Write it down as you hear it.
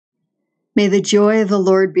May the joy of the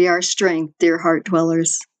Lord be our strength, dear heart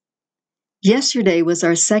dwellers. Yesterday was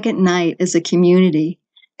our second night as a community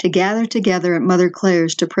to gather together at Mother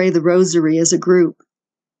Claire's to pray the Rosary as a group.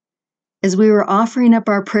 As we were offering up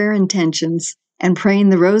our prayer intentions and praying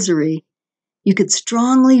the Rosary, you could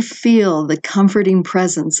strongly feel the comforting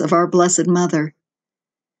presence of our Blessed Mother.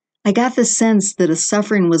 I got the sense that a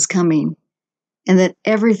suffering was coming and that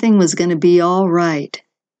everything was going to be all right.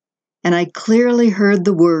 And I clearly heard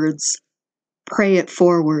the words, "Pray it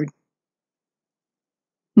forward."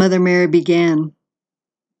 Mother Mary began,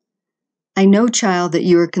 "I know, child, that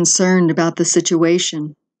you are concerned about the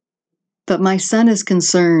situation, but my son is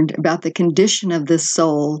concerned about the condition of this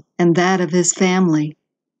soul and that of his family."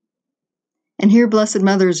 And here Blessed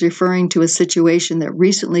Mother is referring to a situation that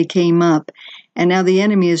recently came up, and now the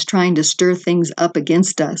enemy is trying to stir things up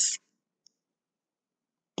against us.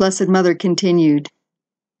 Blessed Mother continued,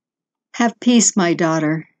 "Have peace, my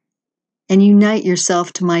daughter, and unite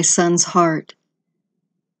yourself to my son's heart,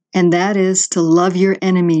 and that is to love your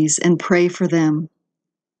enemies and pray for them.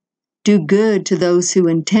 Do good to those who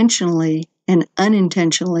intentionally and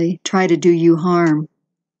unintentionally try to do you harm.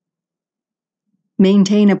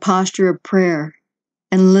 Maintain a posture of prayer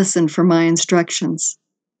and listen for my instructions.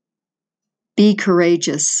 Be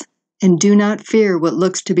courageous and do not fear what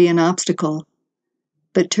looks to be an obstacle,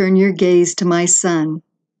 but turn your gaze to my son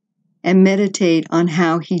and meditate on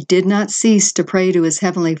how he did not cease to pray to his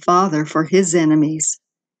heavenly Father for his enemies.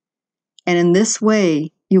 And in this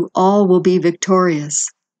way, you all will be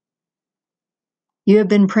victorious. You have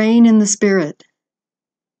been praying in the Spirit.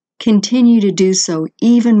 Continue to do so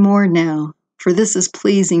even more now, for this is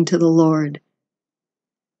pleasing to the Lord.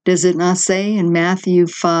 Does it not say in Matthew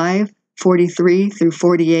 5:43 through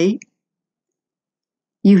 48?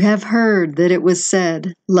 You have heard that it was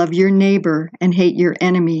said, 'Love your neighbor and hate your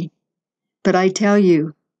enemy.' But I tell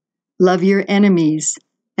you, love your enemies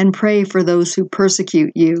and pray for those who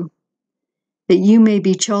persecute you, that you may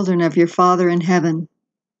be children of your Father in heaven.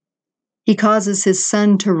 He causes his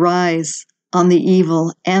sun to rise on the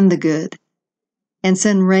evil and the good, and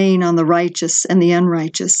send rain on the righteous and the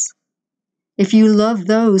unrighteous. If you love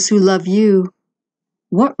those who love you,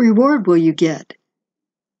 what reward will you get?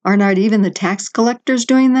 Are not even the tax collectors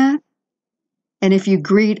doing that? And if you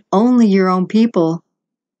greet only your own people,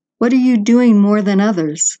 what are you doing more than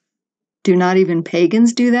others? Do not even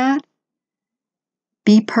pagans do that?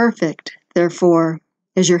 Be perfect, therefore,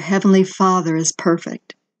 as your heavenly Father is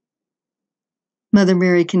perfect." Mother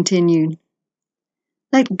Mary continued,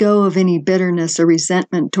 "Let go of any bitterness or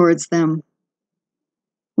resentment towards them.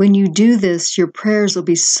 When you do this, your prayers will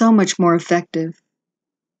be so much more effective.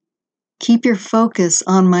 Keep your focus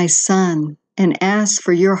on my son and ask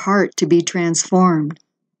for your heart to be transformed.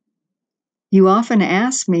 You often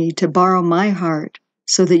ask me to borrow my heart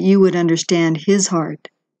so that you would understand his heart.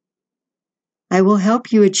 I will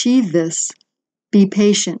help you achieve this. Be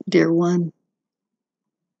patient, dear one.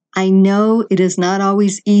 I know it is not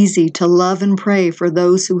always easy to love and pray for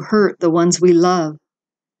those who hurt the ones we love.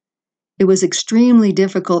 It was extremely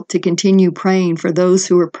difficult to continue praying for those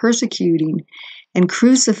who were persecuting and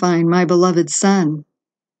crucifying my beloved son.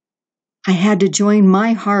 I had to join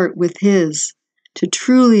my heart with his to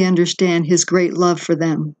truly understand his great love for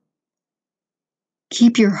them.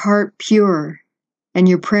 Keep your heart pure and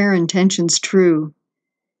your prayer intentions true,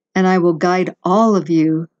 and I will guide all of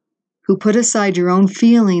you who put aside your own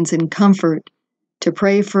feelings and comfort to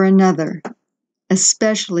pray for another,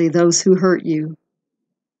 especially those who hurt you."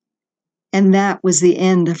 And that was the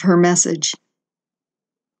end of her message.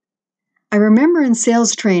 I remember in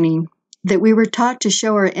sales training that we were taught to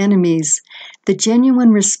show our enemies the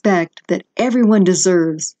genuine respect that everyone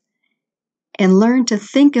deserves and learn to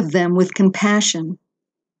think of them with compassion.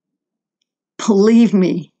 Believe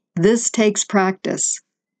me, this takes practice.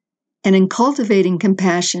 And in cultivating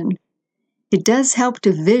compassion, it does help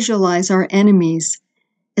to visualize our enemies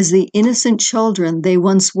as the innocent children they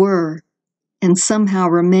once were and somehow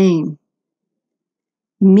remain.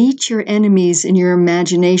 Meet your enemies in your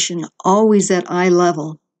imagination always at eye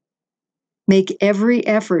level. Make every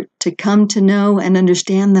effort to come to know and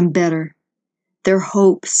understand them better, their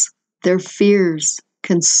hopes, their fears,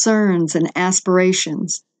 concerns, and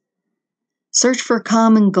aspirations. Search for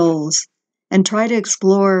common goals and try to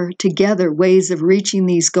explore together ways of reaching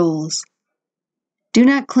these goals. Do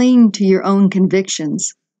not cling to your own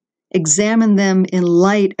convictions. Examine them in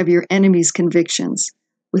light of your enemy's convictions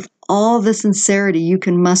with all the sincerity you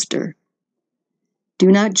can muster. Do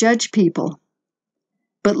not judge people,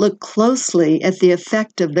 but look closely at the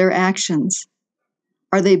effect of their actions.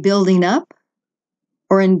 Are they building up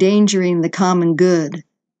or endangering the common good?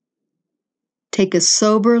 Take a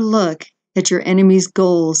sober look at your enemy's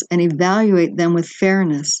goals and evaluate them with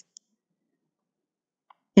fairness.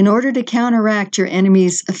 In order to counteract your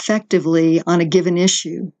enemies effectively on a given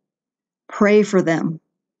issue, pray for them.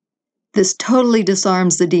 This totally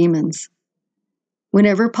disarms the demons.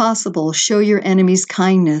 Whenever possible, show your enemies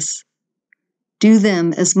kindness. Do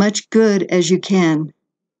them as much good as you can,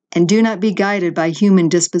 and do not be guided by human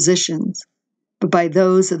dispositions, but by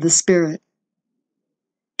those of the Spirit.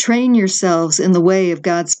 Train yourselves in the way of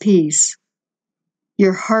God's peace.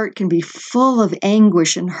 Your heart can be full of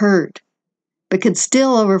anguish and hurt, but can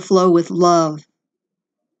still overflow with love.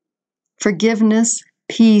 Forgiveness,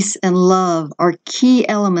 peace, and love are key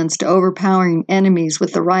elements to overpowering enemies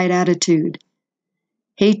with the right attitude.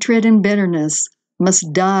 Hatred and bitterness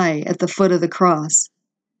must die at the foot of the cross.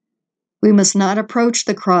 We must not approach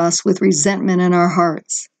the cross with resentment in our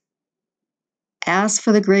hearts. Ask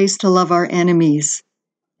for the grace to love our enemies,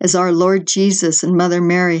 as our Lord Jesus and Mother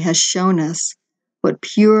Mary has shown us what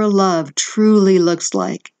pure love truly looks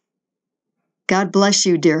like. God bless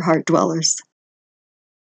you, dear heart dwellers.